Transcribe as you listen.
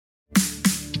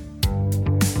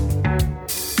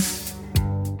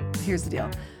here's the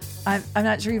deal. I'm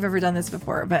not sure you've ever done this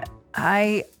before, but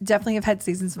I definitely have had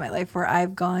seasons of my life where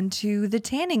I've gone to the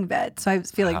tanning bed. So I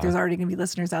feel like there's already going to be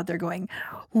listeners out there going,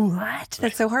 what?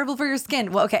 That's so horrible for your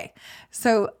skin. Well, okay.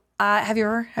 So have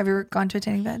you ever gone to a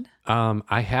tanning bed?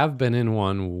 I have been in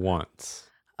one once.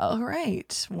 Oh,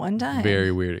 right. One time.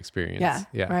 Very weird experience.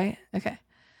 Yeah. Right. Okay.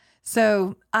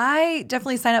 So I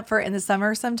definitely sign up for it in the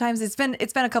summer. Sometimes it's been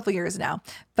a couple years now,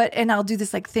 and I'll do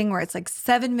this like thing where it's like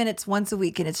 7 minutes once a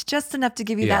week, and it's just enough to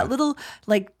give you that little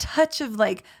like touch of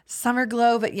like summer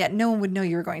glow, but yet no one would know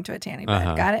you were going to a tanning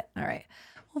bed. Got it? All right.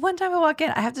 Well, one time I walk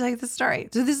in, I have to tell you the story.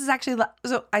 So this is actually,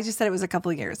 so I just said it was a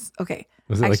couple of years. Okay.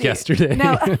 Was it like yesterday?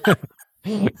 No.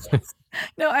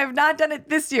 No, I have not done it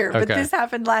this year, but this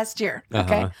happened last year.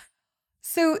 Okay.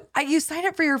 So you sign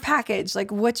up for your package,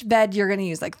 like which bed you're going to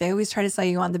use. Like they always try to sell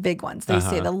you on the big ones. They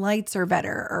say the lights are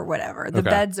better or whatever. The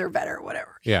beds are better or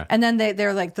whatever. Yeah. And then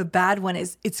they're like, the bad one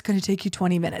is it's going to take you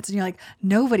 20 minutes. And you're like,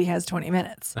 nobody has 20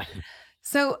 minutes.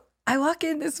 So I walk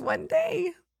in this one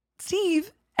day,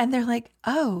 Steve, and they're like,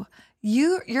 oh,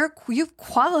 you've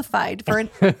qualified for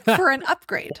an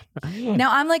upgrade.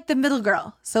 Now I'm like the middle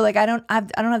girl. So like I don't have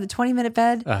the 20-minute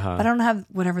bed, but I don't have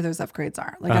whatever those upgrades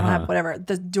are. Like I don't have whatever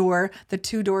the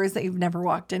 2 doors that you've never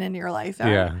walked in your life.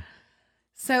 Yeah.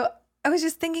 So I was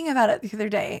just thinking about it the other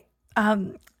day.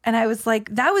 And I was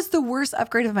like, that was the worst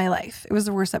upgrade of my life. It was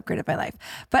the worst upgrade of my life,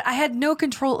 but I had no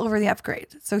control over the upgrade.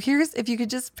 So here's, if you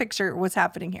could just picture what's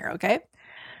happening here. Okay.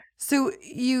 So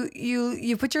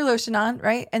you put your lotion on,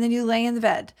 right? And then you lay in the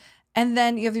bed, and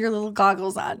then you have your little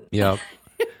goggles on. Yep.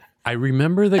 I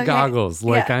remember the goggles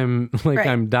I'm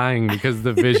dying because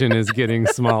the vision is getting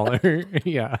smaller.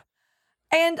 Yeah.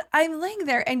 And I'm laying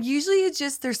there, and usually it's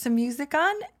just there's some music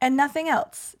on and nothing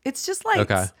else. It's just lights.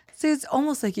 Okay. So it's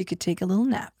almost like you could take a little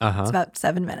nap. It's about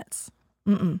 7 minutes.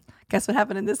 Guess what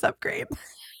happened in this upgrade?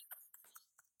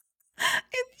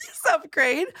 In this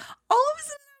upgrade, all of a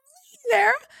sudden I'm laying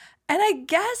there. And I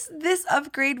guess this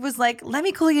upgrade was like, let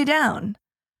me cool you down,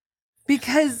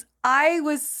 because I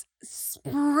was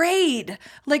sprayed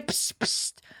like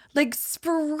sprayed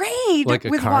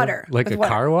with water. Like a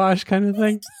car wash kind of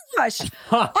thing? Gosh.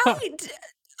 I'm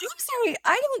sorry.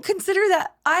 I don't consider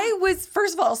that.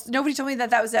 First of all, nobody told me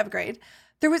that was the upgrade.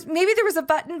 There was a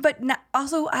button, but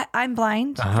also I'm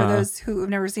blind for those who have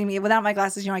never seen me. Without my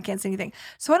glasses, I can't see anything.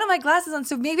 So I don't have my glasses on.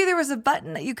 So maybe there was a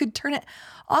button that you could turn it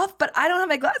off, but I don't have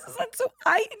my glasses on. So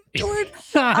I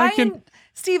endured.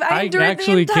 Steve, I endured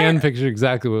actually can picture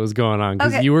exactly what was going on,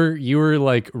 because you were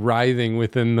like writhing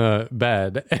within the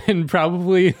bed and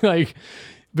probably like.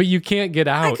 But you can't get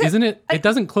out, isn't it? It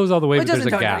doesn't close all the way, but there's a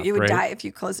gap, You would die if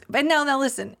you close it. But now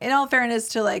listen, in all fairness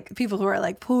to like people who are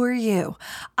like, poor you,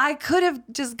 I could have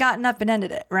just gotten up and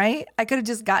ended it, right? I could have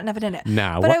just gotten up and ended it.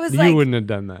 Nah, but I was you wouldn't have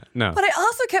done that. No. But I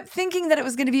also kept thinking that it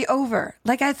was going to be over.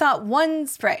 Like I thought one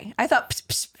spray, psh,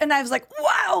 psh, and I was like,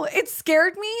 wow, it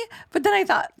scared me. But then I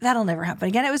thought, that'll never happen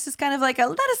again. It was just kind of like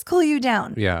let us cool you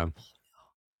down. Yeah.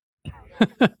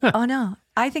 Oh no.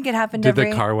 I think it happened Did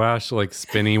the car wash like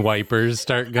spinny wipers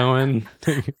start going?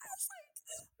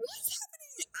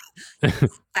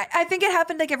 I think it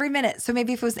happened like every minute. So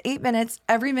maybe if it was 8 minutes,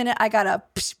 every minute I got a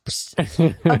psh,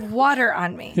 psh of water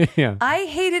on me. Yeah. I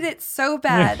hated it so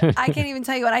bad. I can't even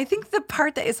tell you. And I think the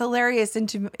part that is hilarious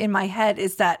in my head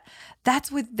is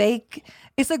that's what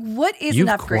it's like, what is an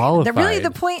upgrade? Qualified. Really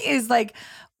the point is like,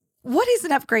 what is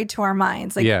an upgrade to our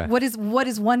minds? Like what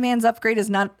is one man's upgrade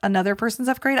is not another person's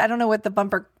upgrade? I don't know what the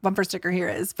bumper sticker here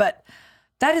is, but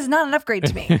that is not an upgrade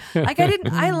to me. Like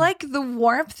I like the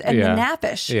warmth and the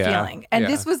nappish feeling. And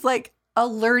this was like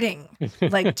alerting,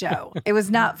 like Joe. It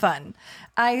was not fun.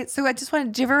 So I just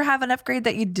wanted, did you ever have an upgrade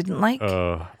that you didn't like?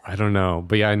 I don't know.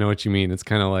 But yeah, I know what you mean. It's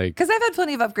kind of like, because I've had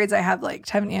plenty of upgrades I have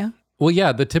liked, haven't you? Well,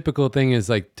 yeah, the typical thing is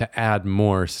like to add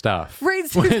more stuff. Right.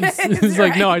 So it's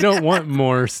like, no, I don't want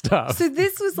more stuff. So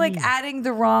this was like adding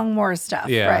the wrong more stuff,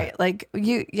 right? Like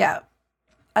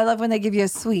I love when they give you a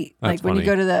suite. Like when you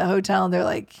go to the hotel and they're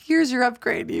like, here's your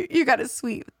upgrade. You got a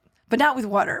suite, but not with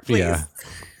water, please. Yeah.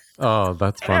 Oh,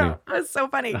 that's funny. That's so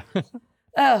funny.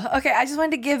 Oh, okay. I just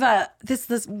wanted to give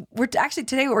this. We're actually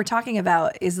today what we're talking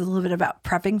about is a little bit about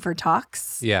prepping for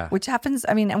talks. Yeah. Which happens.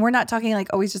 I mean, and we're not talking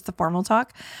like always just the formal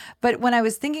talk, but when I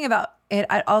was thinking about it,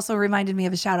 it also reminded me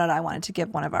of a shout out I wanted to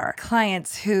give one of our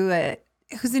clients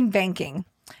who's in banking,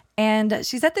 and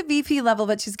she's at the VP level,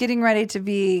 but she's getting ready to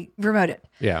be promoted.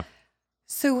 Yeah.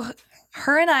 So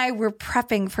her and I were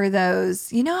prepping for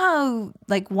those. You know how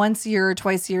like once a year or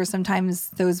twice a year, sometimes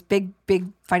those big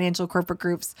financial corporate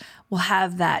groups will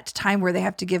have that time where they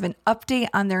have to give an update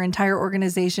on their entire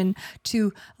organization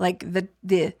to like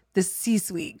the the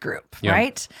C-suite group, Yeah.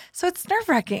 right? So it's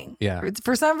nerve-wracking. Yeah.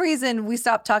 For some reason, we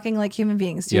stopped talking like human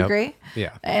beings. Do you agree?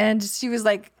 Yeah. And she was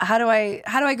like, how do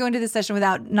I go into this session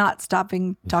without not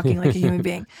stopping talking like a human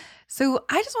being? So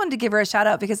I just wanted to give her a shout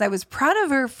out because I was proud of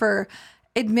her for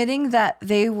admitting that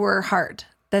they were hard,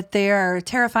 that they are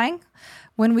terrifying.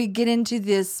 When we get into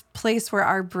this place where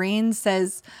our brain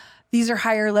says, these are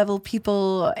higher level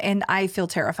people and I feel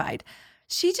terrified.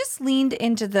 She just leaned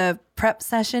into the prep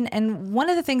session. And one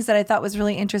of the things that I thought was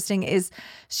really interesting is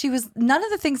none of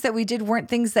the things that we did weren't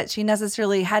things that she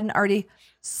necessarily hadn't already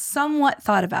somewhat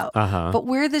thought about. But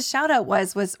where the shout out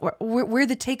was where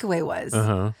the takeaway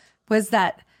was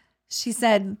that she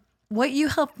said, what you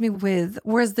helped me with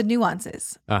was the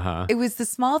nuances. It was the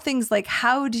small things like,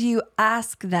 how do you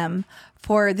ask them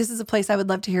for, this is a place I would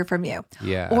love to hear from you.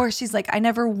 Yeah. Or she's like, I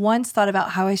never once thought about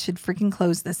how I should freaking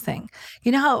close this thing.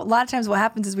 You know how a lot of times what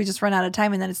happens is we just run out of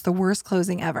time and then it's the worst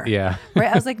closing ever. Yeah.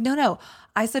 Right? I was like, no.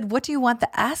 I said, what do you want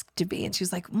the ask to be? And she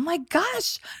was like, oh my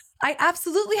gosh, I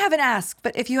absolutely have an ask.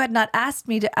 But if you had not asked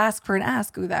me to ask for an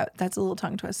ask, that's a little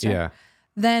tongue twister. Yeah.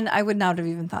 Then I would not have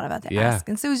even thought about the ask.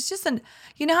 And so it was just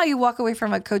you know how you walk away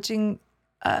from a coaching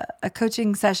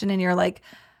session and you're like,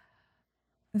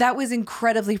 that was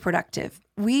incredibly productive.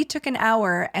 We took an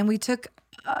hour and we took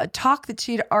a talk that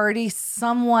she'd already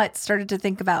somewhat started to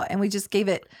think about. And we just gave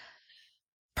it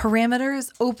parameters,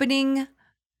 opening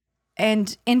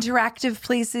and interactive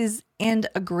places and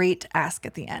a great ask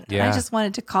at the end. Yeah. And I just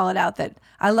wanted to call it out that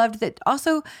I loved that.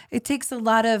 Also, it takes a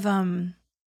lot of,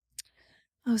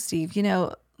 Steve, you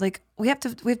know, like we have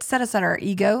to set aside our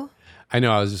ego. I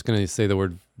know. I was just going to say the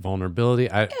word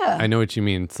vulnerability. I know what you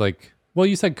mean. It's like, well,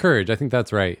 you said courage. I think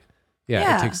that's right.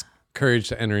 Yeah. It takes courage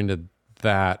to enter into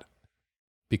that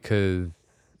because,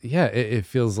 it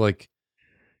feels like,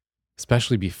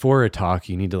 especially before a talk,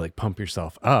 you need to like pump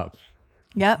yourself up.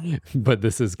 Yep. But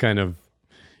this is kind of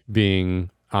being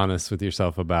honest with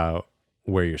yourself about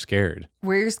where you're scared.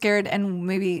 And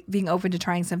maybe being open to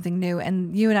trying something new.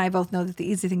 And you and I both know that the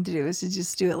easy thing to do is to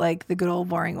just do it like the good old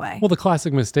boring way. Well, the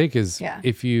classic mistake is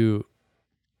if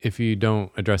you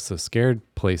don't address the scared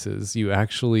places, you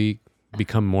actually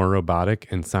become more robotic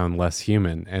and sound less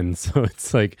human. And so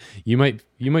it's like you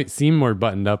might seem more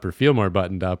buttoned up or feel more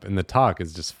buttoned up, and the talk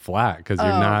is just flat because you're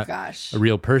not a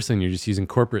real person. You're just using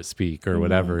corporate speak or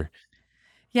whatever.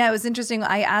 Yeah, it was interesting.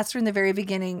 I asked her in the very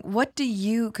beginning, what do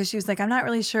you, because she was like, I'm not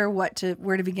really sure where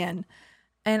to begin.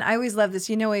 And I always love this.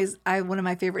 You know, one of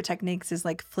my favorite techniques is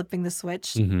like flipping the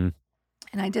switch. Mm-hmm.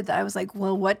 And I did that. I was like,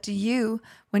 well, what do you,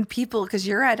 when people, because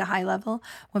you're at a high level,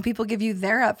 when people give you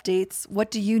their updates,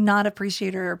 what do you not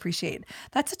appreciate or appreciate?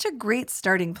 That's such a great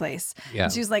starting place. Yeah.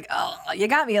 And she was like, oh, you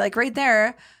got me, like right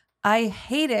there. I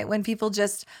hate it when people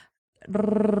just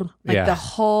the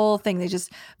whole thing, they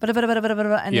just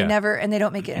and they never, and they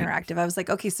don't make it interactive. I was like,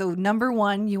 okay, so number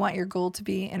one, you want your goal to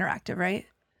be interactive, right?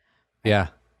 Yeah.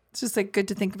 It's just like good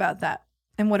to think about that.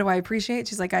 And what do I appreciate?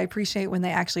 She's like, I appreciate when they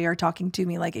actually are talking to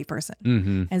me like a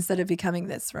person instead of becoming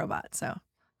this robot. So it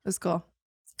was cool.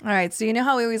 All right. So you know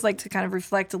how we always like to kind of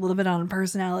reflect a little bit on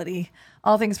personality,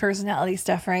 all things personality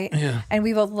stuff, right? Yeah. And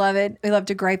we both love it. We love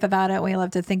to gripe about it. We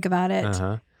love to think about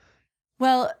it.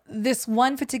 Well, this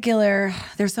one particular,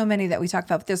 there's so many that we talk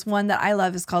about, but this one that I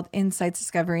love is called Insights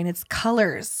Discovery, and it's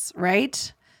colors,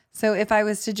 right? So if I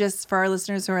was to just, for our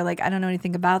listeners who are like, I don't know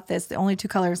anything about this, the only two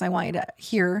colors I want you to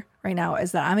hear right now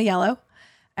is that I'm a yellow.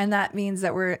 And that means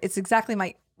that it's exactly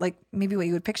like maybe what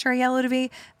you would picture a yellow to be.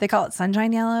 They call it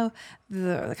sunshine yellow,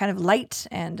 the kind of light,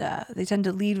 and they tend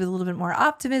to lead with a little bit more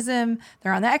optimism.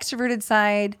 They're on the extroverted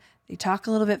side. They talk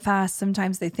a little bit fast.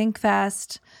 Sometimes they think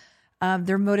fast.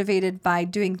 They're motivated by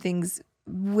doing things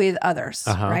with others,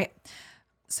 right?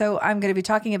 So I'm going to be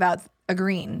talking about a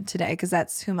green today because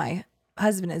that's who my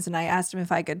husband is. And I asked him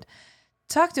if I could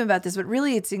talk to him about this, but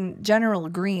really it's in general,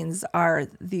 greens are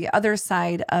the other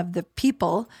side of the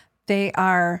people. They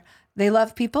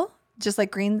love people just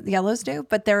like yellows do,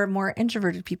 but they're more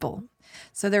introverted people.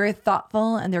 So they're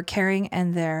thoughtful and they're caring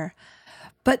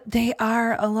but they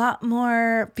are a lot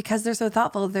more, because they're so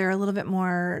thoughtful, they're a little bit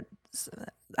more,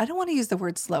 I don't want to use the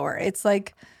word slower. It's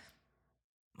like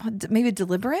maybe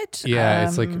deliberate. Yeah,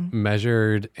 it's like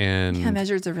measured and... Yeah,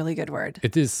 measured's a really good word.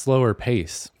 It is slower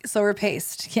pace. Slower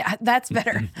paced. Yeah, that's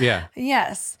better. Yeah.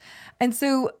 Yes. And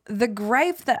so the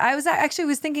gripe that I was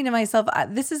thinking to myself,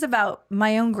 this is about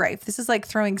my own gripe. This is like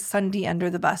throwing Sunday under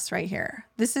the bus right here.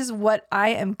 This is what I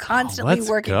am constantly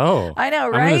working. Go. I know,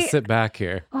 right? I'm going to sit back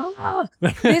here.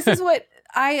 This is what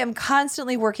I am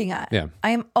constantly working on. Yeah. I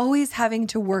am always having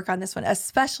to work on this one,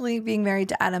 especially being married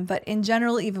to Adam, but in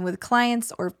general, even with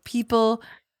clients or people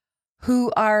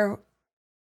who are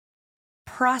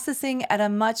processing at a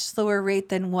much slower rate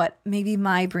than what maybe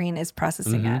my brain is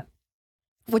processing at,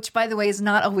 which, by the way, is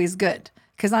not always good.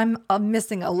 Because I'm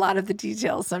missing a lot of the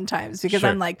details sometimes because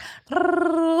I'm like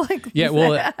yeah,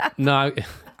 well, no,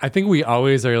 I think we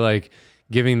always are like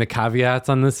giving the caveats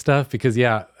on this stuff because,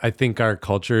 I think our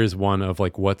culture is one of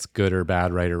like what's good or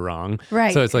bad, right or wrong.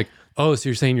 Right. So it's like, oh, so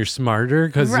you're saying you're smarter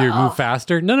because you move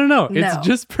faster? No. It's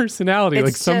just personality. It's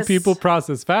like some people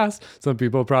process fast, some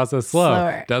people process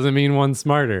slower. Doesn't mean one's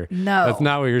smarter. No. That's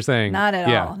not what you're saying. Not at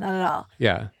all. Not at all.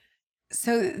 Yeah.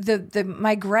 So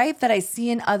my gripe that I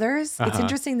see in others, it's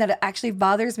interesting that it actually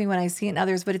bothers me when I see it in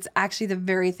others, but it's actually the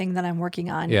very thing that I'm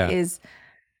working on is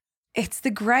it's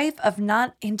the gripe of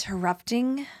not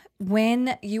interrupting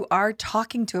when you are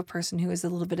talking to a person who is a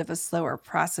little bit of a slower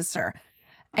processor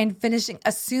and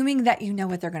assuming that you know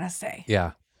what they're going to say.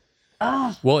 Yeah.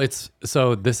 Well,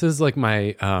 this is like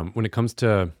my, when it comes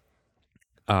to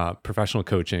professional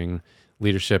coaching,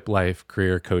 leadership, life,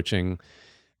 career coaching,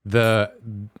 the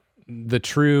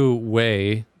true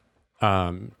way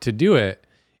to do it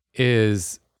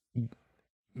is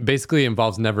basically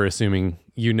involves never assuming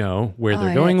you know where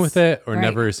they're going with it or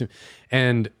never assume.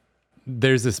 And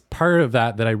there's this part of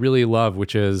that I really love,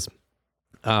 which is,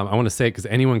 I want to say it because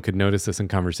anyone could notice this in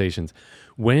conversations.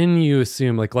 When you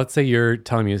assume, like, let's say you're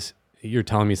telling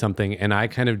me something and I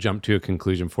kind of jump to a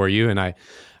conclusion for you and I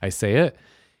say it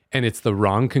and it's the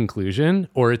wrong conclusion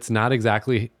or it's not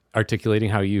exactly articulating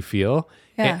how you feel,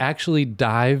 it actually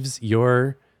dives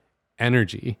your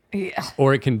energy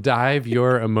or it can dive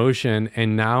your emotion.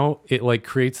 And now it like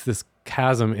creates this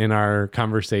chasm in our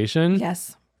conversation.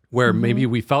 Yes. Where maybe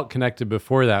we felt connected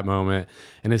before that moment.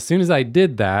 And as soon as I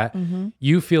did that,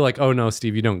 you feel like, oh no,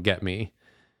 Steve, you don't get me.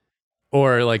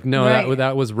 Or like, no,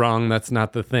 that was wrong. That's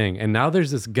not the thing. And now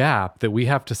there's this gap that we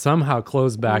have to somehow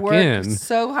close back in.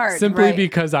 So hard. Simply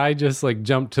because I just like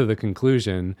jumped to the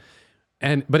conclusion.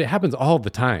 But it happens all the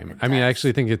time. I mean, I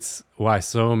actually think it's why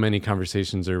so many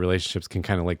conversations or relationships can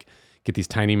kind of like get these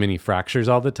tiny mini fractures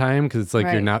all the time. Cause it's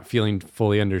like you're not feeling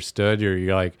fully understood or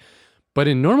you're like, but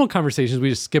in normal conversations, we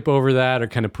just skip over that or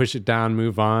kind of push it down,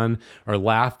 move on or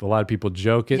laugh. A lot of people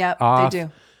joke it off. They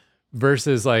do.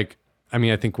 Versus like, I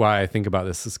mean, I think why I think about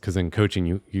this is because in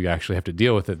coaching, you actually have to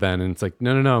deal with it then. And it's like,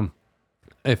 no.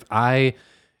 If I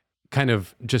kind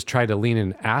of just try to lean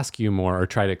and ask you more or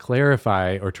try to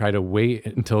clarify or try to wait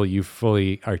until you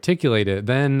fully articulate it,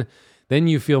 then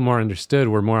you feel more understood.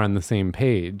 We're more on the same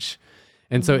page.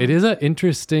 And so it is an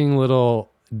interesting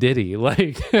little ditty.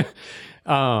 Like,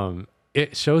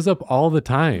 it shows up all the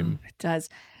time. It does.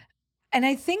 And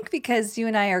I think because you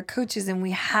and I are coaches and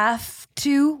we have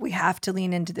to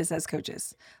lean into this as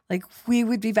coaches. Like we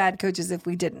would be bad coaches if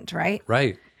we didn't, right?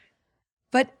 Right.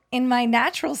 But in my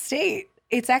natural state,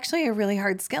 it's actually a really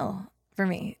hard skill for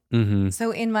me.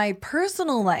 So in my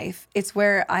personal life, it's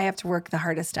where I have to work the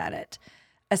hardest at it,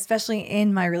 especially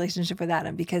in my relationship with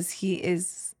Adam, because he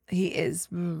is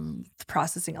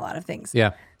processing a lot of things.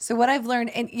 Yeah. So what I've learned,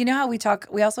 and you know how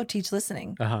we also teach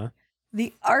listening.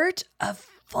 The art of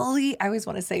I always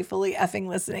want to say fully effing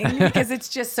listening because it's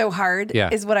just so hard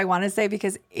is what I want to say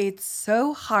because it's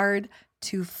so hard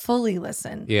to fully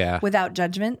listen without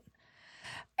judgment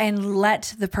and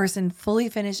let the person fully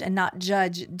finish and not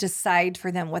decide for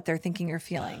them what they're thinking or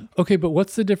feeling. Okay, but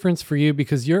what's the difference for you?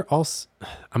 Because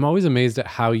I'm always amazed at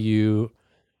how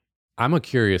I'm a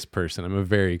curious person. I'm a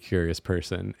very curious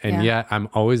person. And yet I'm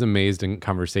always amazed in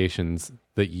conversations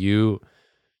that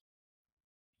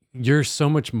you're so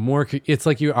much more, it's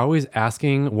like you're always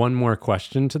asking one more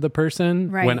question to the person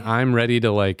when I'm ready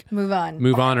to like move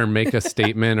on or make a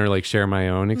statement or like share my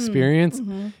own experience.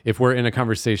 If we're in a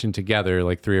conversation together,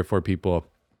 like 3 or 4 people,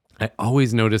 I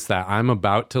always notice that I'm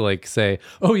about to like say,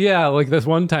 oh yeah, like this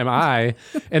one time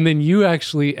and then you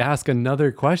actually ask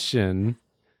another question.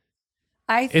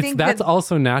 I think that's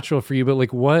also natural for you, but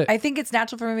like what? I think it's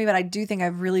natural for me, but I do think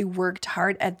I've really worked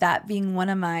hard at that being one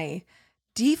of my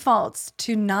defaults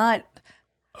to not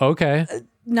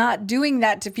doing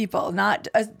that to people, not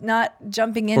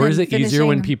jumping in. Or is it easier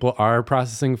when people are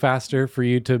processing faster for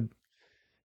you to?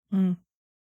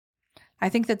 I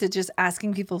think that just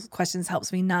asking people questions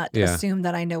helps me not assume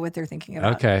that I know what they're thinking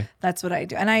about. Okay. That's what I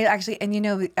do. And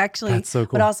that's so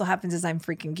cool. What also happens is I'm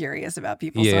freaking curious about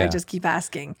people. So I just keep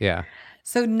asking. Yeah.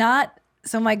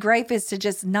 So my gripe is to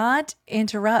just not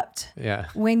interrupt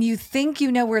when you think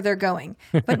you know where they're going,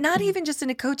 but not even just in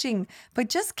a coaching, but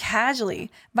just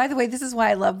casually. By the way, this is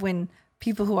why I love when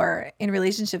people who are in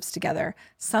relationships together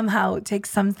somehow take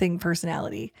something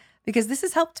personality, because this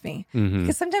has helped me.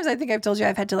 Because sometimes I think I've told you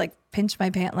I've had to like pinch my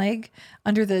pant leg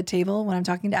under the table when I'm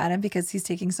talking to Adam because he's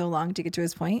taking so long to get to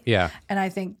his point. Yeah. And I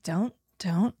think, don't.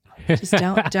 Just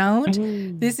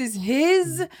don't. This is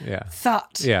his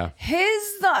thought. Yeah.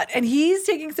 His thought. And he's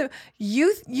taking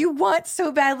you want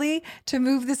so badly to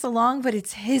move this along, but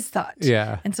it's his thought.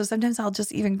 Yeah. And so sometimes I'll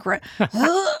just even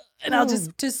and I'll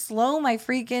just slow my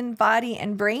freaking body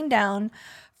and brain down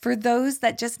for those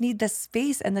that just need the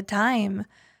space and the time,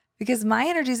 because my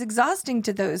energy is exhausting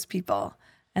to those people.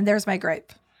 And there's my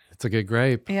gripe. It's a good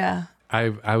gripe. Yeah.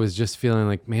 I was just feeling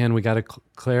like, man, we got to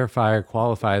clarify or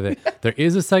qualify that there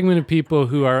is a segment of people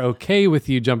who are okay with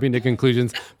you jumping to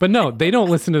conclusions, but no, they don't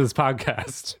listen to this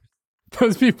podcast.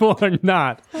 Those people are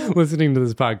not listening to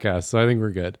this podcast. So I think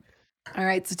we're good. All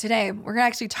right. So today we're going to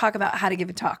actually talk about how to give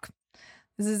a talk.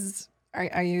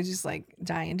 Are you just like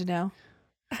dying to know?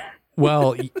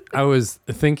 Well, I was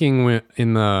thinking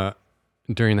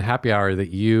during the happy hour that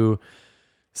you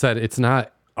said it's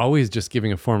not always just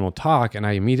giving a formal talk. And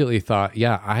I immediately thought,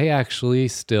 yeah, I actually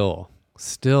still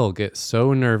get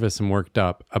so nervous and worked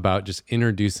up about just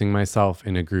introducing myself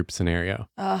in a group scenario.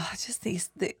 Oh, just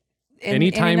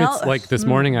anytime it's like this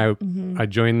morning, I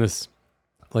joined this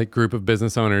like group of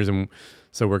business owners. And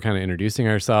so we're kind of introducing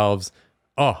ourselves.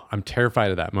 Oh, I'm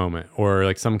terrified of that moment. Or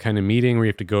like some kind of meeting where you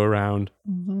have to go around,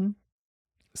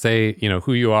 say,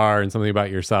 who you are and something about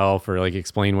yourself, or like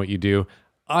explain what you do.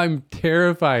 I'm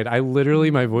terrified.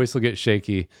 My voice will get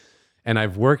shaky, and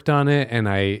I've worked on it and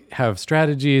I have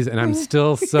strategies, and I'm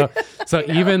still so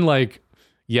even like,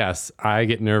 yes, I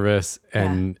get nervous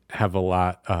and have a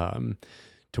lot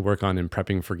to work on in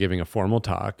prepping for giving a formal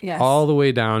talk, all the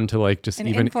way down to like just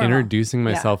even introducing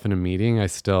myself in a meeting. I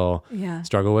still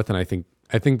struggle with, and I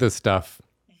think the stuff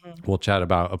we'll chat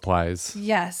about applies.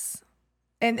 Yes.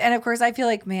 And of course I feel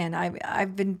like, man,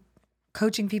 I've been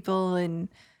coaching people and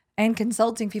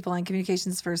consulting people on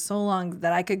communications for so long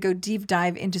that I could go deep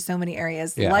dive into so many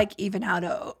areas, like even how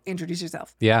to introduce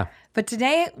yourself. Yeah. But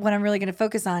today, what I'm really going to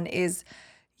focus on is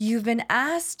you've been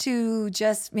asked to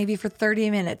just maybe for 30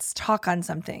 minutes talk on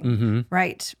something,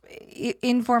 right?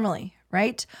 Informally,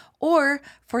 right? Or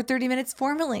for 30 minutes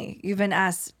formally, you've been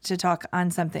asked to talk on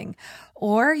something.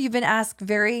 Or you've been asked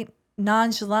very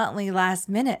nonchalantly last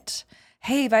minute,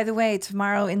 hey, by the way,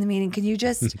 tomorrow in the meeting, can you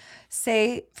just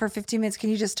say for 15 minutes, can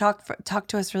you just talk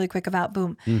to us really quick about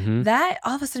boom? That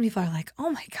all of a sudden people are like, oh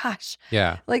my gosh.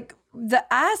 Yeah. Like the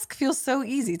ask feels so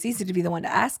easy. It's easy to be the one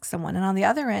to ask someone. And on the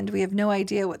other end, we have no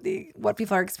idea what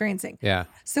people are experiencing. Yeah.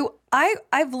 So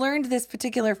I've learned this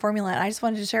particular formula, and I just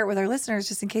wanted to share it with our listeners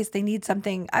just in case they need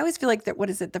something. I always feel like what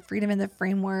is it? The freedom in the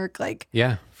framework? Like,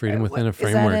 yeah. Freedom within a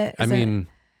framework.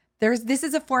 This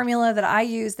is a formula that I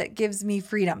use that gives me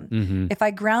freedom. If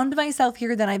I ground myself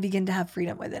here, then I begin to have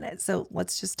freedom within it. So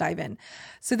let's just dive in.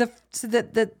 So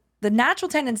the natural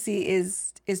tendency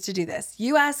is to do this.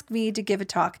 You ask me to give a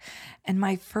talk, and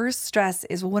my first stress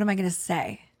is, well, what am I going to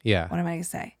say? Yeah. What am I going to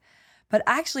say? But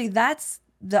actually, that's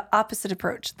the opposite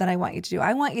approach that I want you to do.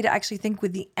 I want you to actually think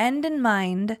with the end in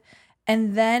mind,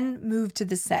 and then move to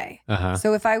the say.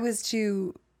 So if I was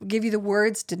to give you the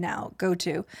words to now go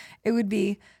to, it would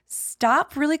be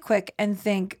stop really quick and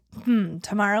think,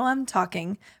 tomorrow I'm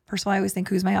talking. First of all, I always think,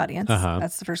 who's my audience?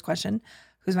 That's the first question.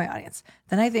 Who's my audience?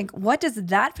 Then I think, what does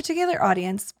that particular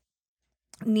audience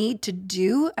need to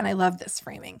do? And I love this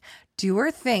framing. Do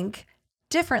or think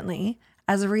differently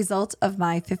as a result of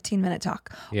my 15-minute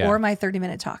talk or my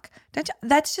 30-minute talk.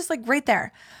 That's just like right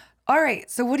there. All right.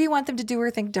 So what do you want them to do or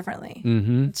think differently?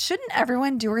 Shouldn't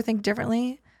everyone do or think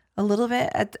differently a little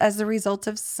bit as a result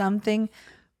of something?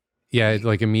 Yeah, it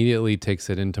like immediately takes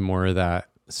it into more of that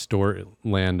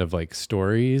land of like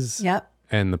stories.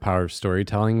 And the power of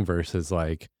storytelling versus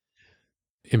like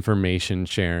information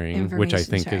sharing, which I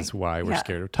think is why we're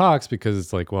scared of talks, because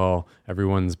it's like, well,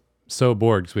 everyone's so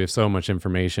bored because we have so much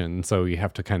information. So you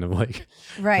have to kind of like,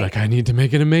 like, I need to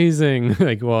make it amazing.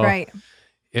 Like, well,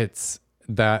 it's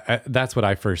that's what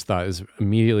I first thought is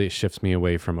immediately it shifts me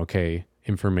away from, okay,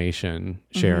 information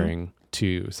sharing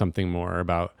to something more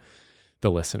about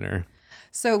the listener.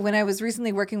 So when I was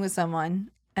recently working with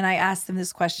someone and I asked them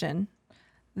this question,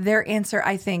 their answer,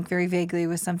 I think very vaguely,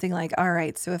 was something like, all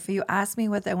right, so if you ask me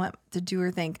what I want to do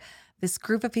or think, this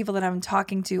group of people that I'm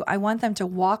talking to, I want them to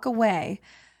walk away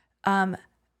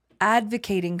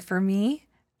advocating for me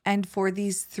and for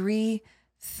these 3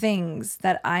 things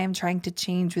that I am trying to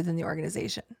change within the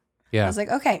organization. I was like,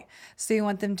 okay, so you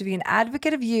want them to be an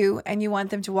advocate of you, and you want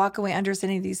them to walk away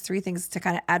understanding these 3 things to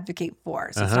kind of advocate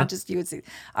for. So it's not just you. It's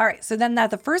all right. So then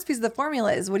the first piece of the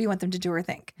formula is, what do you want them to do or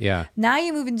think? Now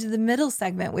you move into the middle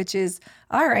segment, which is,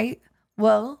 all right,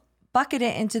 well, bucket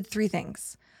it into 3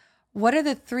 things. What are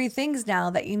the 3 things now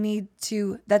that they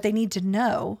need to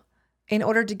know in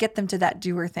order to get them to that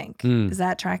do or think? Is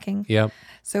that tracking? Yep.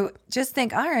 So just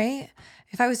think, all right,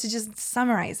 if I was to just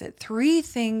summarize it, 3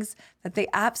 things that they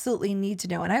absolutely need to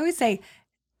know. And I always say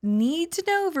need to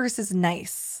know versus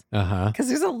nice. Because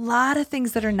there's a lot of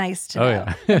things that are nice to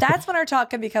know. Yeah. That's when our talk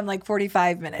can become like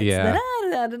 45 minutes. Yeah.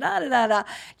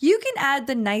 You can add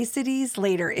the niceties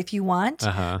later if you want,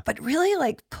 but really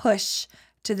like push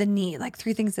to the need, like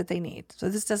 3 things that they need. So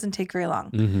this doesn't take very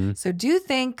long. So do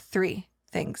think 3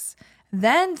 things.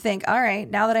 Then think, all right,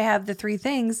 now that I have the 3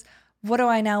 things, what do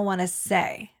I now want to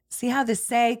say? See how the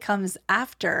say comes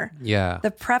after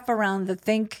the prep around the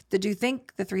think, the do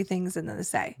think, the 3 things, and then the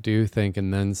say. Do, think,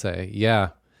 and then say. Yeah,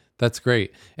 that's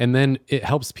great. And then it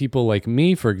helps people like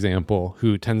me, for example,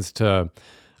 who tends to,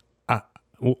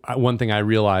 one thing I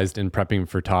realized in prepping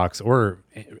for talks or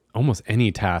almost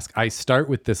any task, I start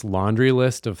with this laundry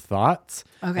list of thoughts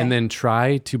and then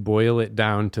try to boil it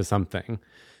down to something.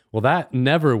 Well, that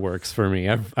never works for me,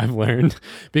 I've learned,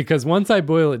 because once I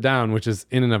boil it down, which is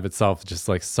in and of itself just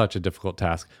like such a difficult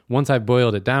task, once I've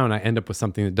boiled it down, I end up with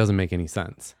something that doesn't make any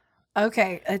sense.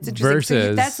 Okay, that's interesting.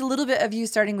 So that's a little bit of you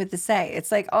starting with the say.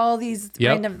 It's like all these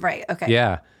random, right, okay.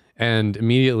 Yeah, and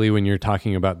immediately when you're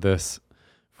talking about this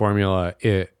formula,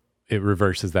 it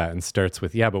reverses that and starts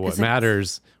with, but what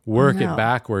matters, work it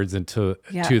backwards into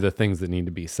to the things that need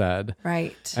to be said.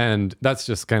 Right. And that's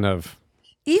just kind of...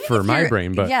 Even for my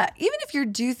brain, but even if you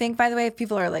do think, by the way, if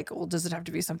people are like, well, does it have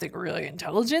to be something really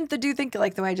intelligent? The do think,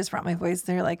 like the way I just brought my voice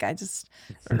there, like I just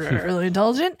really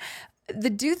intelligent.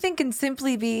 The do think can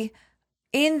simply be,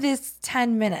 in this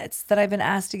 10 minutes that I've been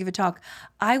asked to give a talk,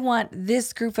 I want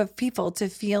this group of people to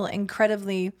feel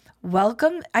incredibly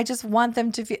welcome. I just want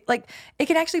them to feel like it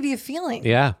can actually be a feeling.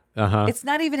 Yeah. It's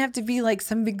not even have to be like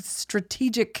some big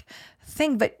strategic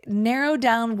thing, but narrow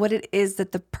down what it is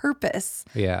that the purpose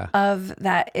of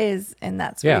that is. And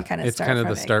that's where you kind of it's start. Kind of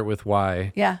the start with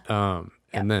why.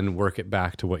 And then work it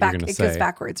back to what you're going to say. It goes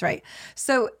backwards, right?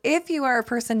 So if you are a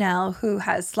person now who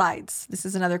has slides, this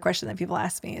is another question that people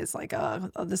ask me is like,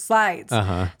 the slides.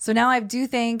 So now I do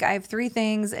think I have 3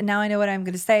 things and now I know what I'm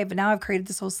going to say, but now I've created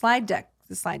this whole slide deck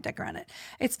around it.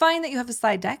 It's fine that you have a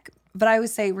slide deck, but I would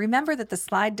say, remember that the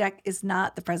slide deck is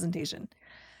not the presentation.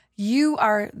 You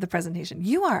are the presentation.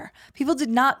 You are. People did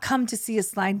not come to see a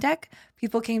slide deck.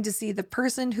 People came to see the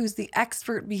person who's the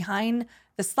expert behind.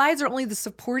 The slides are only the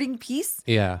supporting piece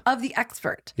of the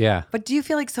expert. Yeah. But do you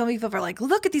feel like so many people are like,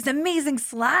 look at these amazing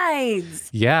slides?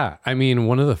 Yeah. I mean,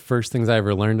 one of the first things I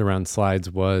ever learned around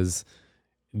slides was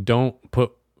don't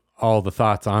put all the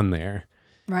thoughts on there.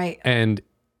 Right. And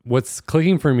what's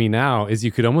clicking for me now is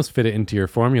you could almost fit it into your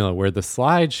formula where the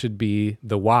slide should be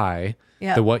the why,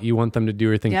 the what you want them to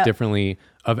do or think differently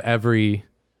of every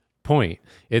point.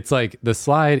 It's like the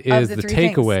slide is the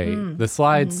takeaway. The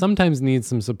slide sometimes needs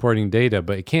some supporting data,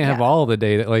 but it can't have all the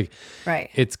data. Like,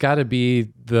 it's got to be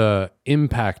the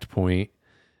impact point.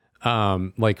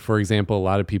 Like, for example, a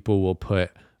lot of people will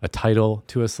put a title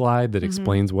to a slide that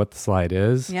explains what the slide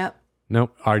is.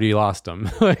 Nope, already lost them.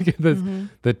 Like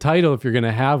the title, if you're going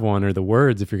to have one, or the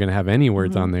words, if you're going to have any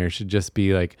words on there, should just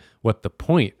be like what the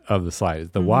point of the slide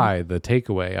is, the why, the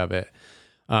takeaway of it.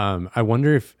 I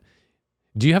wonder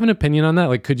do you have an opinion on that?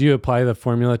 Like, could you apply the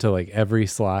formula to like every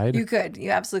slide? You could.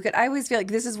 You absolutely could. I always feel like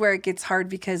this is where it gets hard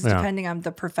because depending on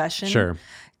the profession. Sure.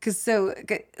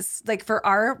 Because like for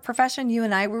our profession, you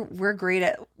and I, we're great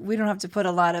at, we don't have to put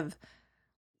a lot of,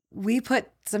 we put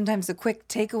sometimes a quick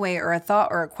takeaway or a thought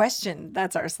or a question.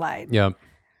 That's our slide. Yeah.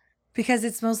 Because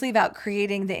it's mostly about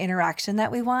creating the interaction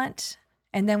that we want.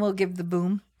 And then we'll give the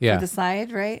boom for the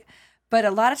slide, right? But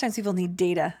a lot of times people need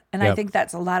data. And I think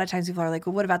that's a lot of times people are like,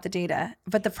 well, what about the data?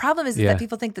 But the problem is that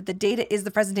people think that the data is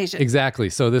the presentation. Exactly.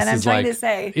 So this and is I'm trying like, to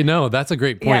say, that's a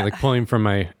great point. Like pulling from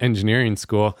my engineering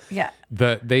school.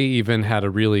 They even had a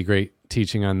really great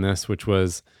teaching on this, which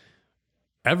was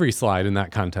every slide in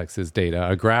that context is data.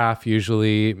 A graph,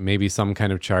 usually, maybe some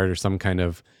kind of chart or some kind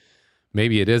of,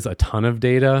 maybe it is a ton of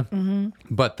data,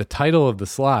 but the title of the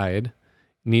slide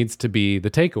needs to be the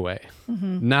takeaway,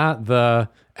 not the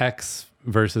X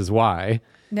versus Y,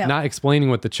 not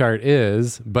explaining what the chart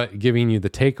is, but giving you the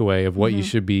takeaway of what you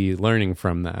should be learning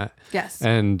from that. Yes.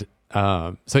 And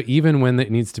so even when it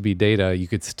needs to be data, you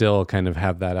could still kind of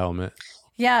have that element.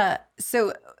 Yeah.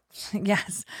 So,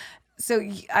 yes. So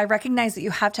I recognize that you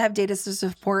have to have data to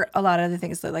support a lot of the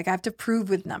things. So like I have to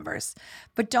prove with numbers,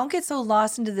 but don't get so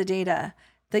lost into the data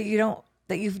that you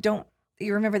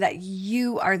remember that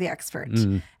you are the expert.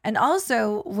 And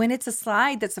also when it's a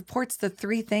slide that supports the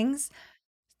 3 things,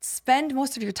 spend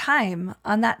most of your time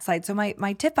on that slide. So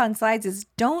my tip on slides is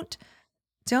don't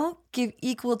give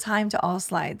equal time to all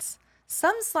slides.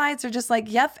 Some slides are just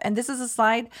like, yep, and this is a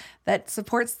slide that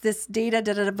supports this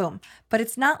data, boom. But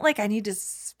it's not like I need to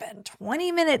spend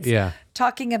 20 minutes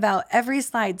talking about every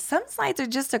slide. Some slides are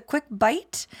just a quick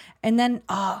bite, and then,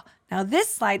 now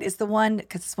this slide is the one,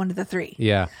 because it's one of the three.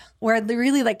 Yeah. Where they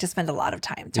really like to spend a lot of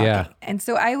time talking. Yeah. And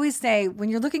so I always say, when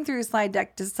you're looking through your slide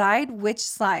deck, decide which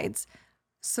slides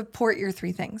support your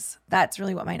three things. That's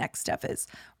really what my next step is.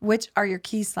 Which are your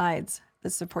key slides that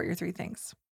support your three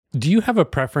things? Do you have a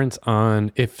preference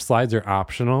on if slides are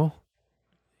optional?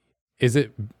 Is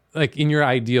it like in your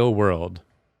ideal world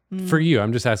for you?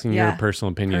 I'm just asking your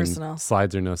personal opinion.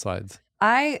 Slides or no slides?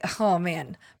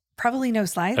 Probably no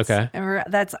slides. Okay.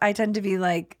 I tend to be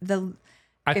like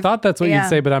I thought that's what you'd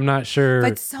say, but I'm not sure.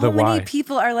 But so many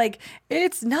people are like,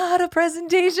 it's not a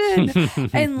presentation.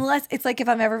 Unless it's like, if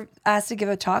I'm ever asked to give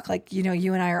a talk, like, you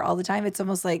and I are all the time, it's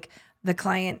almost like the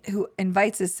client who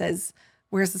invites us says,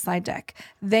 where's the slide deck?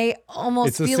 They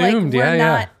almost feel assumed.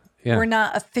 Like we're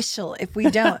not official if we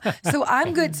don't. So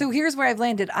I'm good. So here's where I've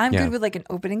landed. I'm good with like an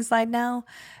opening slide now,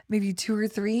 maybe 2 or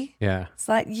 3. Yeah.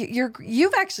 Slide. You're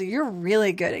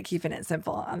really good at keeping it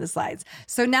simple on the slides.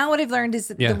 So now what I've learned is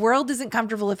that the world isn't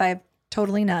comfortable if I have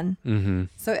totally none. Mm-hmm.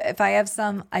 So if I have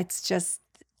some, it's just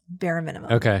bare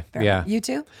minimum. Okay. You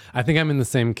too? I think I'm in the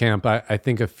same camp. I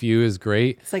think a few is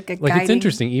great. It's like it's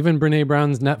interesting. Even Brene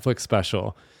Brown's Netflix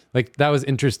special. Like, that was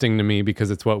interesting to me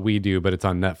because it's what we do, but it's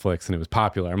on Netflix and it was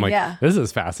popular. I'm like, this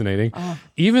is fascinating. Oh.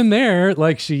 Even there,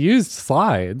 like, she used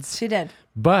slides. She did.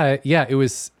 But it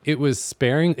was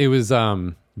sparing. It was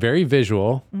very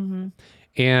visual. Mm-hmm.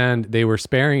 And they were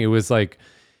sparing. It was like,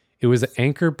 it was an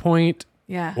anchor point.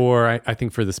 Yeah. Or I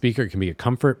think for the speaker, it can be a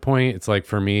comfort point. It's like,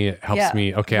 for me, it helps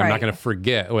me. Okay, I'm not going to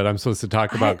forget what I'm supposed to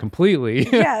talk about completely.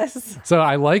 Yes. So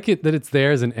I like it that it's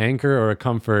there as an anchor or a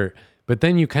comfort. But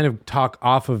then you kind of talk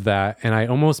off of that, and I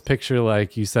almost picture,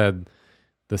 like you said,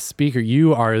 the speaker.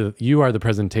 You are the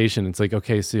presentation. It's like,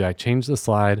 okay, so I change the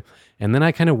slide, and then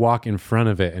I kind of walk in front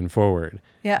of it and forward.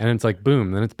 Yeah. And it's like,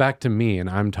 boom, then it's back to me, and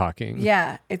I'm talking.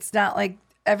 Yeah. It's not like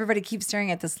everybody keeps staring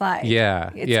at the slide. Yeah.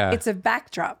 It's a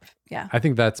backdrop. Yeah. I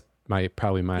think that's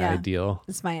probably my ideal.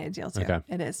 It's my ideal too. Okay.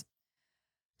 It is.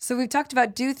 So we've talked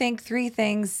about do, think, 3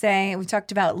 things, say. We've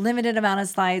talked about limited amount of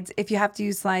slides. If you have to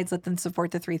use slides, let them support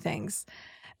the 3 things.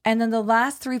 And then the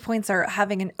last 3 points are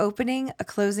having an opening, a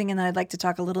closing, and then I'd like to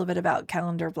talk a little bit about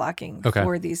calendar blocking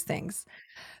for these things.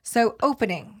 So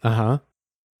opening.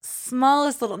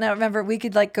 Smallest little, now remember, we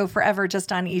could like go forever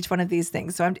just on each one of these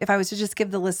things. So if I was to just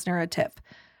give the listener a tip.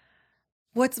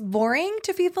 What's boring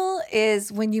to people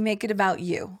is when you make it about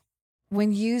you.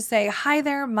 When you say, hi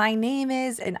there, my name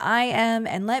is, and I am,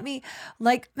 and let me,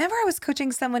 like, remember I was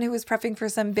coaching someone who was prepping for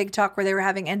some big talk where they were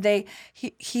having, and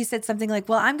he said something like,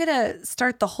 well, I'm going to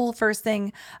start the whole first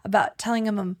thing about telling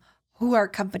him who our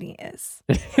company is.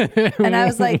 And I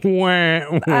was like, boo,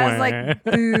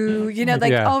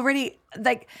 already,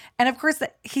 like, and of course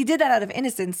he did that out of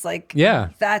innocence. Like,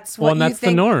 that's what that's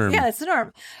the norm. Yeah, that's the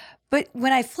norm. But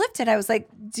when I flipped it, I was like,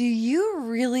 do you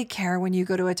really care when you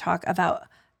go to a talk about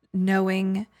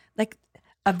knowing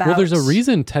about? Well, there's a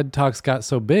reason TED Talks got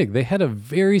so big. They had a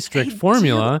very strict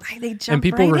formula, and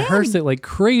people rehearse it like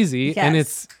crazy. Yes. And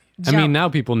it's, I mean, now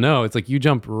people know. It's like you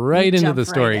jump right into the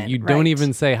story. You don't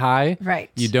even say hi.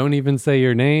 Right. You don't even say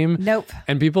your name. Nope.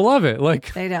 And people love it.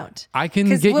 Like, they don't. I can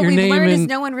get your name. What we've learned is and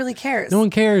no one really cares. No one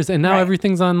cares. And now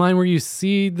everything's online where you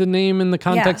see the name in the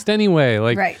context anyway.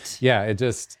 Like, it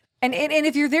just. And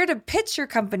if you're there to pitch your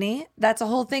company, that's a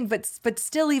whole thing. But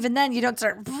still, even then, you don't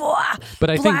start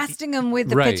blasting them with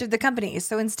the pitch of the company.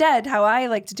 So instead, how I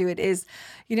like to do it is,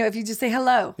 if you just say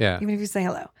hello, even if you say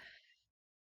hello,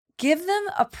 give them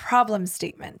a problem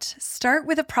statement. Start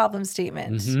with a problem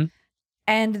statement,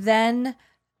 and then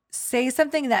say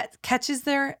something that catches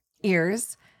their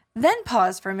ears. Then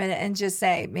pause for a minute and just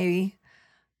say, maybe,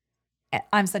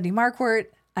 I'm Cindy Marquardt.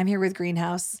 I'm here with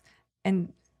Greenhouse,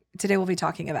 and today we'll be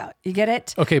talking about. You get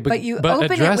it? Okay, but you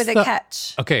open it with a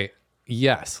catch. Okay,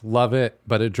 yes, love it,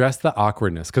 but address the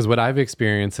awkwardness, because what I've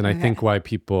experienced, and I think why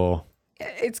people,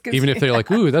 it's good, even if they're like,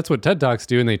 ooh, that's what TED Talks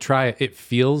do, and they try it, it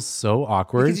feels so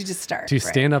awkward. Because you just start. To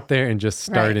stand up there and just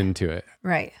start into it.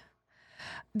 Right.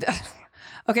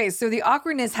 Okay, so the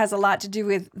awkwardness has a lot to do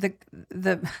with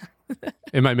the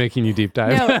Am I making you deep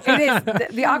dive? No, it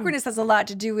is. The awkwardness has a lot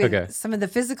to do with some of the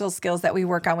physical skills that we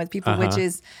work on with people, which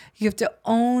is you have to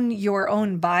own your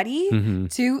own body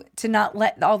to not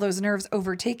let all those nerves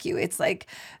overtake you. It's like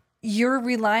you're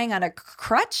relying on a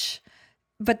crutch,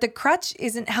 but the crutch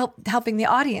isn't helping the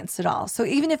audience at all. So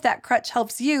even if that crutch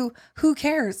helps you, who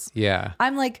cares? Yeah.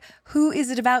 I'm like, who is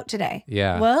it about today?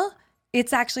 Yeah. Well,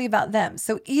 It's actually about them.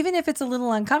 So even if it's a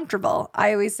little uncomfortable,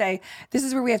 I always say, this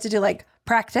is where we have to do like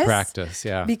practice. Practice,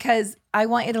 yeah. Because I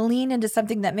want you to lean into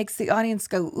something that makes the audience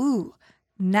go, ooh,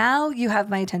 now you have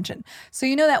my attention. So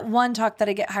you know that one talk that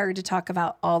I get hired to talk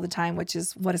about all the time, which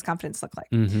is what does confidence look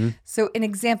like? Mm-hmm. So an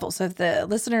example. So if the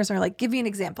listeners are like, give me an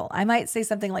example, I might say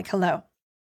something like, hello,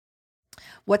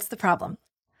 what's the problem?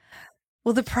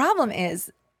 Well, the problem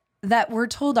is that we're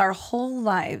told our whole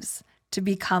lives to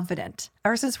be confident.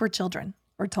 Ever since we're children,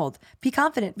 we're told, be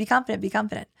confident, be confident, be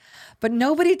confident. But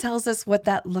nobody tells us what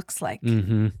that looks like.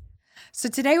 Mm-hmm. So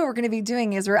today what we're going to be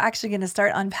doing is we're actually going to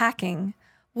start unpacking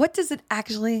what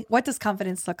does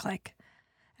confidence look like?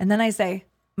 And then I say,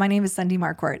 my name is Sunday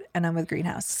Marquardt and I'm with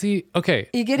Greenhouse. See, okay.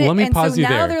 You get it? Let me pause you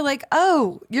there. So now they're like,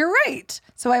 oh, you're right.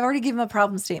 So I've already given them a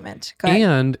problem statement. Go ahead.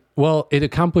 And, well, it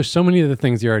accomplished so many of the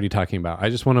things you're already talking about. I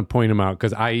just want to point them out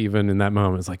because I even in that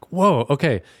moment was like, whoa,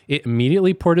 okay. It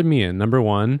immediately ported me in, number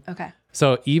one. Okay.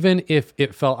 So even if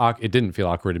it felt awkward, it didn't feel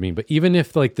awkward to me, but even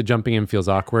if like the jumping in feels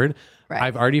awkward, right.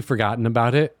 I've already forgotten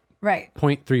about it. Right.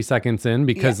 0.3 seconds in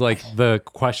because like the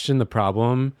question, the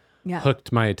problem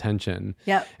hooked my attention.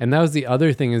 Yep. And that was the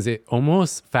other thing is it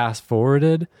almost fast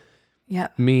forwarded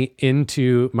me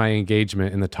into my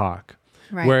engagement in the talk.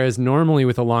 Right. Whereas normally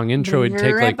with a long intro, it'd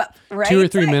take like 2 or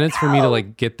 3 minutes for me to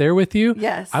like get there with you.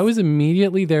 Yes. I was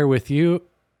immediately there with you.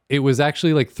 It was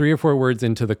actually like 3 or 4 words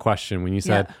into the question when you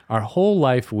said, our whole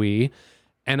life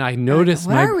and I noticed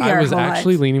I was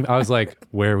actually leaning, I was like,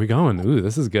 where are we going? Ooh,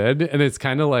 this is good. And it's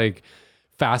kind of like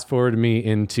fast forwarded me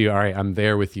into, all right, I'm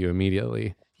there with you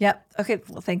immediately. Yep. Okay.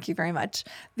 Well, thank you very much.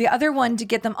 The other one to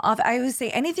get them off, I always say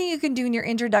anything you can do in your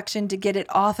introduction to get it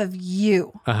off of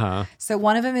you. Uh-huh. So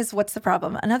one of them is, what's the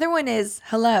problem? Another one is,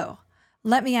 hello,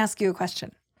 let me ask you a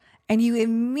question. And you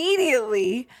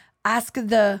immediately ask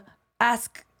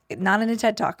not in a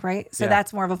TED Talk, right? So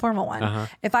that's more of a formal one. Uh-huh.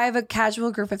 If I have a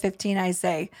casual group of 15,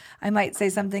 I might say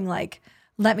something like,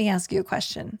 let me ask you a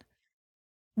question.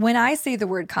 When I say the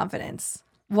word confidence,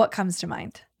 what comes to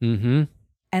mind? Mm-hmm.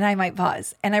 And I might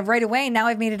pause. And right away, now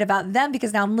I've made it about them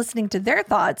because now I'm listening to their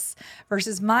thoughts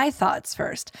versus my thoughts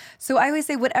first. So I always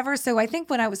say whatever. So I think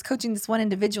when I was coaching this one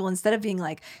individual, instead of being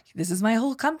like, this is my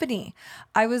whole company,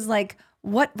 I was like,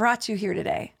 what brought you here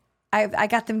today? I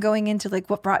got them going into like,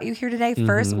 what brought you here today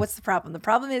first? Mm-hmm. What's the problem? The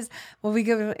problem is when we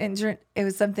go in, it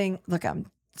was something, look, I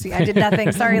did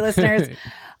nothing. Sorry, listeners.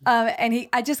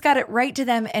 I just got it right to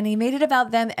them and he made it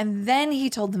about them. And then he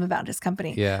told them about his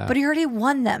company. Yeah. But he already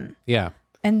won them. Yeah.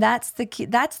 And that's the key.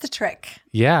 That's the trick.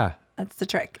 Yeah. That's the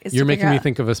trick. You're making me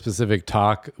think of a specific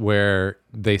talk where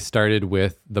they started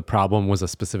with the problem was a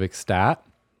specific stat,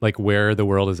 like where the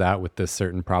world is at with this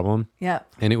certain problem. Yeah.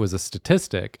 And it was a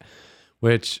statistic,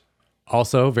 which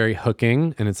also very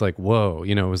hooking. And it's like, whoa,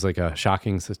 it was like a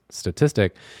shocking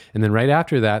statistic. And then right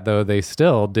after that, though, they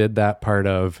still did that part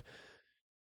of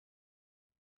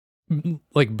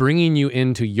like bringing you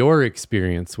into your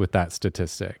experience with that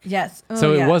statistic. Yes. Oh,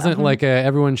 so it wasn't like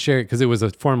everyone share, because it was a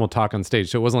formal talk on stage.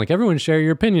 So it wasn't like everyone share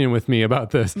your opinion with me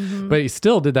about this, but he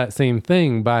still did that same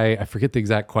thing by, I forget the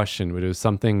exact question, but it was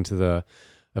something to the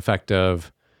effect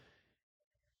of,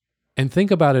 and think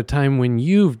about a time when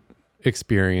you've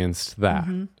experienced that.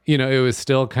 It was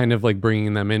still kind of like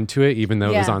bringing them into it, even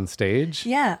though it was on stage.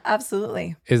 Yeah,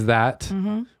 absolutely. Is that,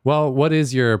 well, what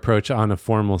is your approach on a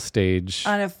formal stage?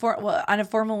 On a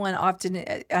formal one, often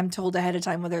I'm told ahead of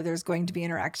time whether there's going to be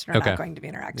interaction or not going to be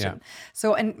interaction. Yeah.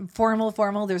 So, and formal,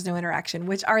 there's no interaction,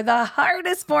 which are the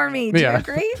hardest for me. Do you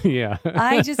agree? Yeah.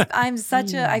 I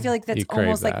feel like that's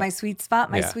almost like my sweet spot.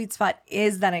 My sweet spot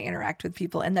is that I interact with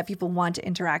people and that people want to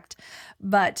interact.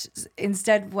 But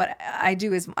instead, what I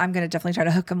do is I'm going to definitely try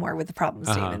to hook them more with the problem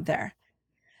statement there.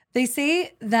 They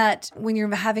say that when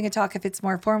you're having a talk, if it's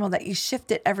more formal, that you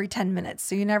shift it every 10 minutes.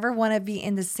 So you never want to be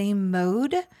in the same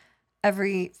mode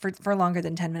for longer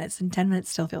than 10 minutes. And 10 minutes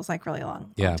still feels like really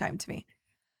long time to me.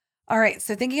 All right.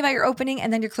 So thinking about your opening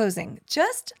and then your closing.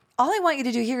 Just all I want you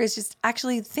to do here is just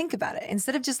actually think about it.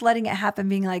 Instead of just letting it happen,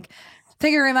 being like,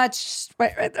 thank you very much.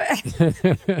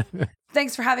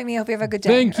 Thanks for having me. I hope you have a good day.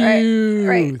 Thank you.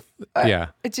 Right. Yeah.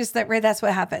 It's just that, that's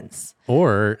what happens.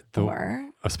 Or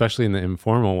especially in the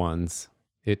informal ones,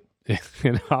 it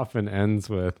often ends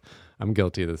with, I'm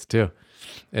guilty of this too.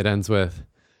 It ends with,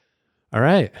 all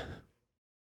right.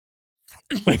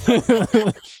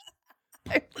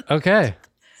 Okay.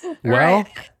 Well.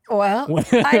 Well,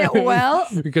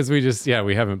 because we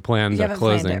haven't planned a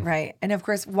closing. Planned it, right. And of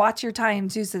course, watch your time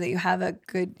too, so that you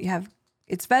have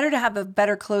it's better to have a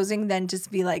better closing than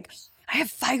just be like, I have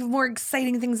 5 more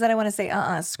exciting things that I want to say.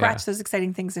 Scratch those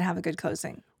exciting things and have a good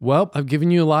closing. Well, I've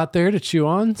given you a lot there to chew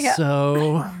on. Yeah.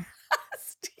 So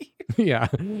Yeah.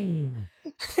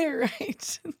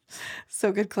 Right.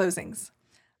 So good closings.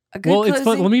 It's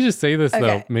fun. Let me just say this,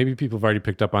 though. Maybe people have already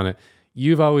picked up on it.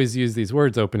 You've always used these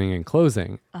words, opening and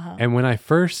closing. And when I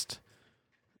first,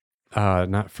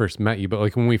 not first met you, but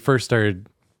like when we first started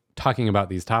talking about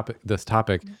this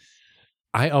topic,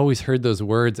 I always heard those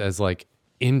words as like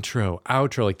intro,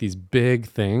 outro, like these big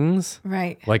things.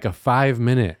 Right. Like a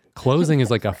 5-minute. Closing is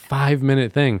like a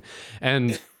 5-minute thing.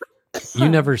 And you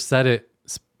never said it.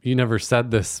 You never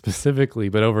said this specifically,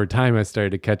 but over time I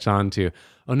started to catch on to,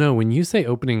 oh no, when you say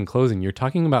opening and closing, you're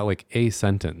talking about like a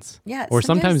sentence. Yeah. Or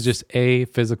sometimes just a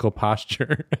physical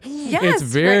posture. Yes. It's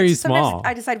very small. Sometimes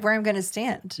I decide where I'm going to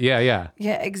stand. Yeah.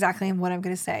 Yeah, exactly. And what I'm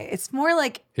going to say. It's more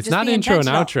like, it's not intro and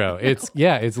outro.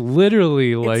 It's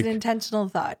literally like. It's an intentional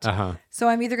thought. So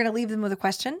I'm either going to leave them with a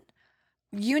question.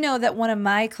 You know that one of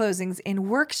my closings in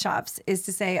workshops is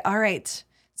to say, all right,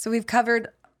 so we've covered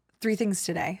 3 things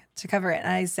today to cover it.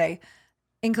 And I say,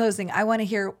 in closing, I want to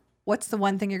hear what's the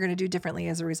one thing you're going to do differently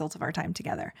as a result of our time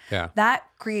together. Yeah. That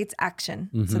creates action.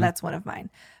 So that's one of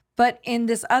mine. But in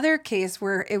this other case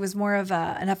where it was more of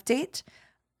an update,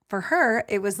 for her,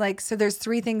 it was like, so there's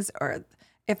 3 things, or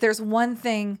if there's one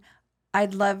thing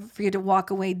I'd love for you to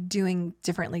walk away doing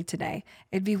differently today,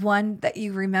 it'd be one that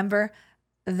you remember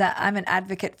that I'm an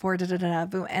advocate for,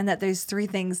 boom, and that there's 3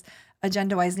 things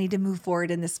agenda-wise need to move forward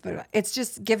in this. It's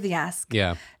just give the ask.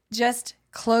 Yeah. Just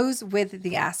close with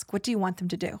the ask. What do you want them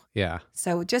to do? Yeah.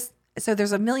 So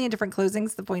there's a million different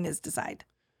closings. The point is decide.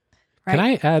 Right? Can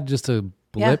I add just a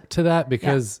blip to that?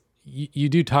 Because you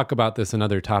do talk about this in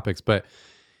other topics, but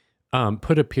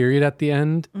put a period at the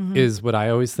end is what I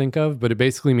always think of. But it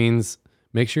basically means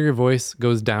make sure your voice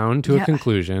goes down to a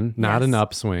conclusion, not an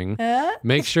upswing.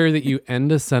 Make sure that you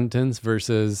end a sentence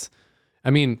versus... I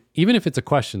mean, even if it's a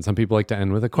question, some people like to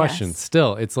end with a question. Yes.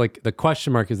 Still, it's like the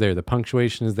question mark is there. The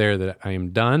punctuation is there that I am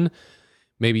done.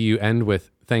 Maybe you end with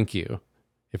thank you.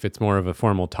 If it's more of a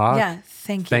formal talk. Yeah,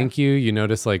 thank you. Thank you. You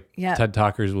notice like TED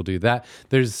Talkers will do that.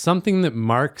 There's something that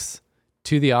marks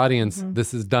to the audience,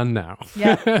 this is done now.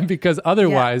 Yeah. Because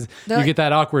otherwise you get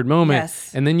that awkward moment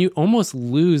and then you almost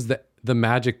lose the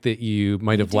magic that you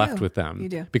might have left with them. You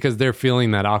do. Because they're feeling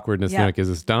that awkwardness. They're like, is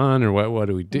this done? Or what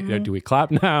do we do? Do we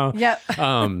clap now? Yep.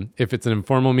 If it's an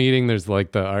informal meeting, there's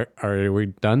like are we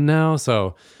done now?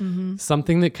 So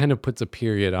something that kind of puts a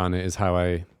period on it is how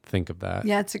I think of that.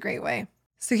 Yeah, it's a great way.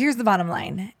 So here's the bottom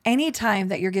line. Anytime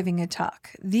that you're giving a talk,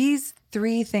 these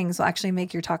 3 things will actually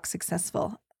make your talk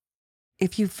successful.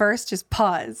 If you first just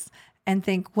pause and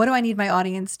think, what do I need my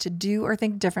audience to do or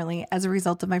think differently as a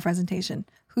result of my presentation?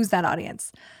 Who's that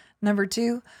audience? Number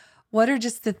 2, what are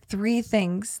just the 3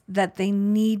 things that they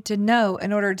need to know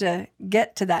in order to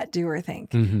get to that do or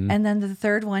think? And then the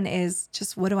third one is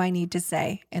just, what do I need to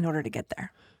say in order to get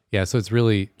there? Yeah, so it's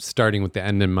really starting with the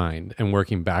end in mind and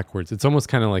working backwards. It's almost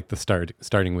kind of like the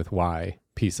starting with why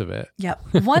piece of it.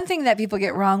 Yep. One thing that people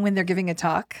get wrong when they're giving a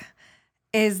talk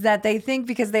is that they think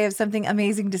because they have something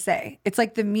amazing to say, it's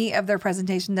like the meat of their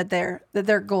presentation that they're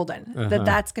golden,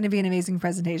 that's going to be an amazing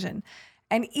presentation.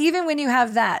 And even when you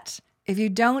have that, if you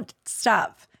don't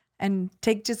stop and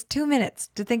take just 2 minutes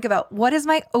to think about what is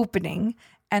my opening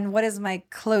and what is my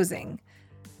closing,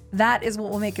 that is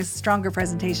what will make a stronger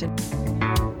presentation.